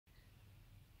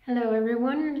Hello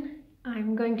everyone,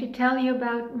 I'm going to tell you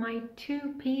about my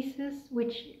two pieces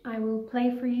which I will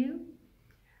play for you.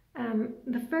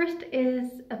 The first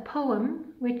is a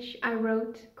poem which I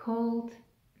wrote called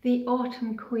The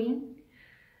Autumn Queen,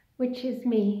 which is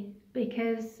me,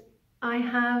 because I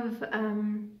have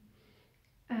an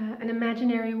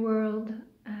imaginary world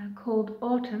called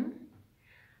Autumn.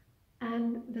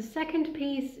 And the second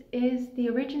piece is the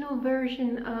original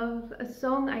version of a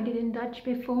song I did in Dutch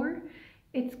before.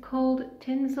 It's called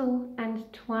Tinsel and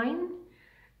Twine,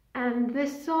 and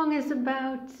this song is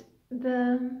about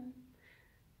the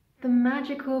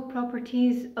magical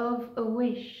properties of a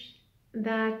wish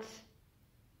that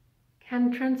can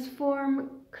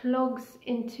transform clogs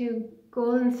into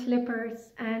golden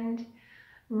slippers and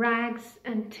rags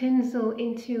and tinsel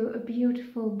into a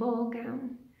beautiful ball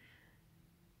gown.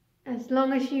 As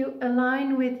long as you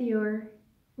align with your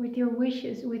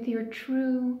wishes, with your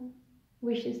true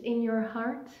wishes in your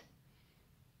heart,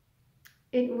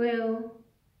 it will,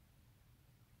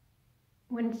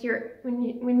 when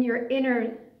your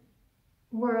inner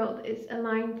world is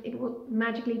aligned, it will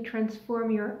magically transform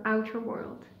your outer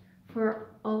world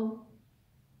for all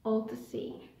to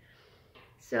see.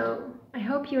 So I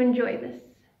hope you enjoy this.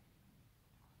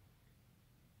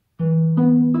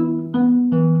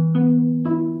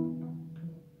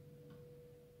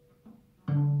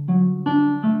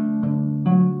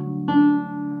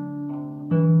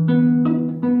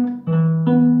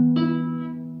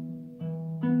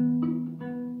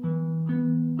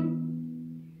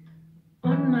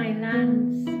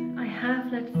 I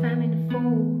have let famine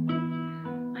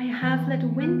fall, I have let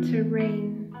winter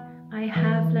reign, I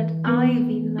have let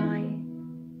ivy lie,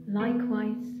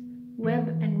 likewise web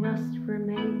and rust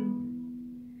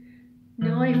remain.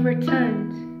 Now I've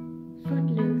returned,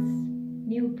 footloose,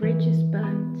 new bridges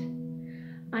burnt,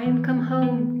 I am come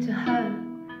home to her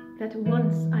that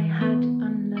once I had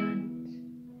unlearned.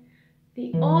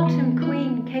 The autumn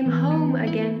queen came home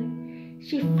again,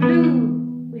 she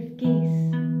flew with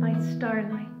geese by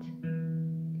starlight.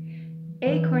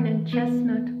 Acorn and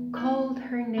chestnut called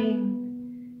her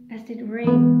name, as did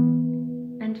rain